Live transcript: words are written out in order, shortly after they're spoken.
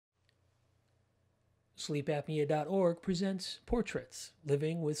SleepApnea.org presents Portraits,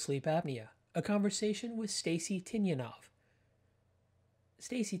 Living with Sleep Apnea, a conversation with Stacey Tinianov.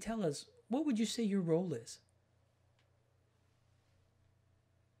 Stacey, tell us, what would you say your role is?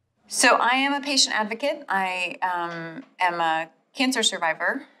 So I am a patient advocate. I am a cancer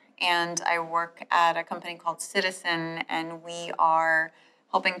survivor, and I work at a company called Citizen, and we are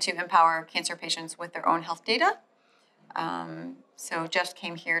helping to empower cancer patients with their own health data. So just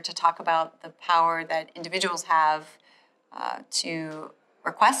came here to talk about the power that individuals have to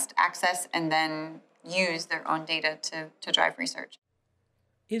request, access, and then use their own data to drive research.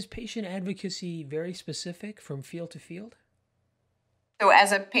 Is patient advocacy very specific from field to field? So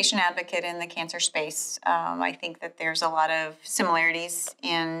as a patient advocate in the cancer space, I think that there's a lot of similarities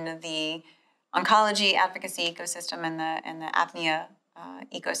in the oncology advocacy ecosystem and the apnea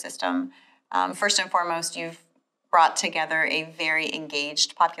ecosystem. First and foremost, you've brought together a very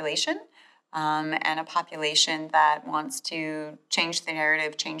engaged population and a population that wants to change the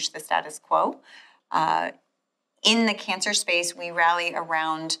narrative, change the status quo. In the cancer space, we rally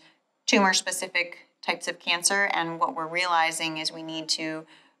around tumor-specific types of cancer, and what we're realizing is we need to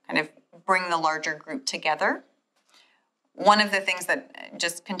kind of bring the larger group together. One of the things that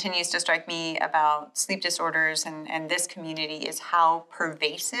just continues to strike me about sleep disorders and this community is how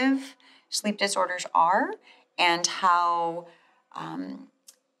pervasive sleep disorders are and how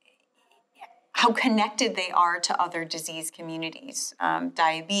connected they are to other disease communities,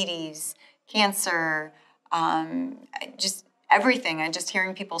 diabetes, cancer, just everything. And just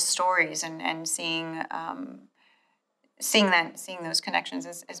hearing people's stories and seeing those connections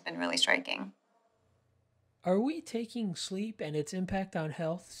has been really striking. Are we taking sleep and its impact on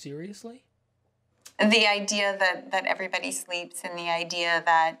health seriously? The idea that everybody sleeps, and the idea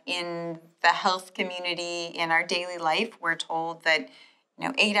that in the health community, in our daily life, we're told that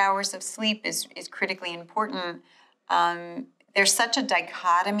 8 hours of sleep is critically important. There's such a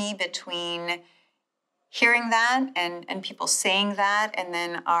dichotomy between hearing that and people saying that, and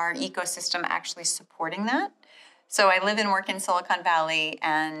then our ecosystem actually supporting that. So I live and work in Silicon Valley,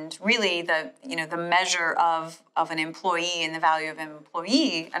 and really the measure of an employee and the value of an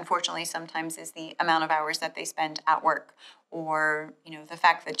employee, unfortunately, sometimes is the amount of hours that they spend at work, or the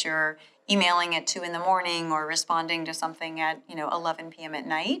fact that you're emailing at 2 a.m. or responding to something at 11 p.m. at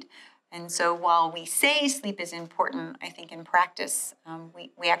night. And so while we say sleep is important, I think in practice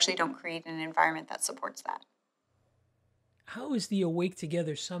we actually don't create an environment that supports that. How has the Awake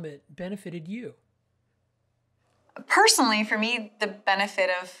Together Summit benefited you? Personally, for me, the benefit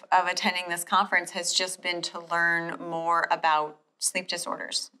of attending this conference has just been to learn more about sleep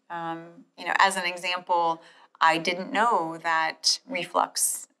disorders. As an example, I didn't know that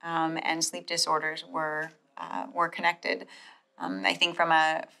reflux and sleep disorders were connected. I think from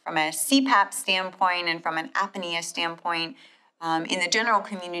a CPAP standpoint and from an apnea standpoint, in the general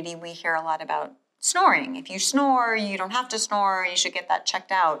community, we hear a lot about snoring. If you snore, you don't have to snore. You should get that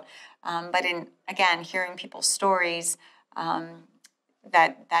checked out. But again, hearing people's stories,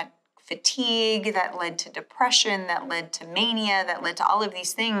 that fatigue that led to depression, that led to mania, that led to all of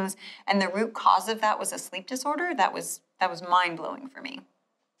these things, and the root cause of that was a sleep disorder, that was mind-blowing for me.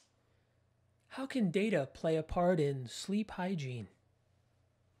 How can data play a part in sleep hygiene?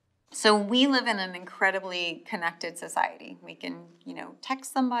 So we live in an incredibly connected society. We can,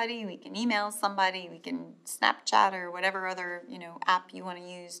 text somebody, we can email somebody, we can Snapchat or whatever other, app you want to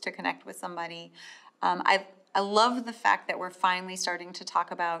use to connect with somebody. I love the fact that we're finally starting to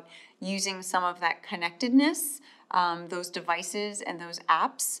talk about using some of that connectedness, those devices and those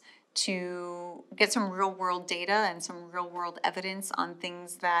apps, to get some real-world data and some real-world evidence on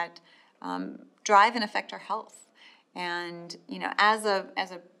things that drive and affect our health. And as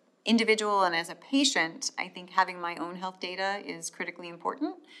a individual and as a patient, I think having my own health data is critically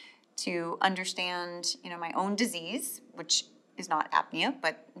important to understand, my own disease, which is not apnea,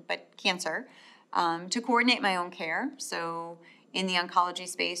 but cancer, to coordinate my own care. So in the oncology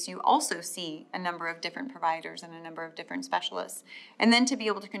space, you also see a number of different providers and a number of different specialists. And then to be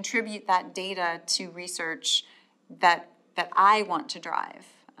able to contribute that data to research that I want to drive.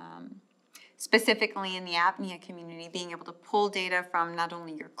 Specifically in the apnea community, being able to pull data from not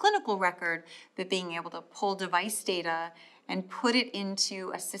only your clinical record, but being able to pull device data and put it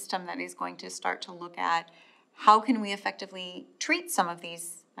into a system that is going to start to look at how can we effectively treat some of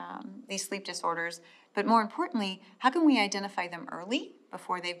these sleep disorders, but more importantly, how can we identify them early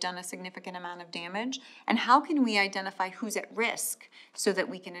before they've done a significant amount of damage, and how can we identify who's at risk so that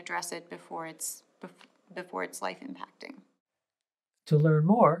we can address it before it's life impacting. To learn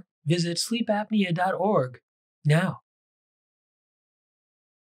more, visit sleepapnea.org now.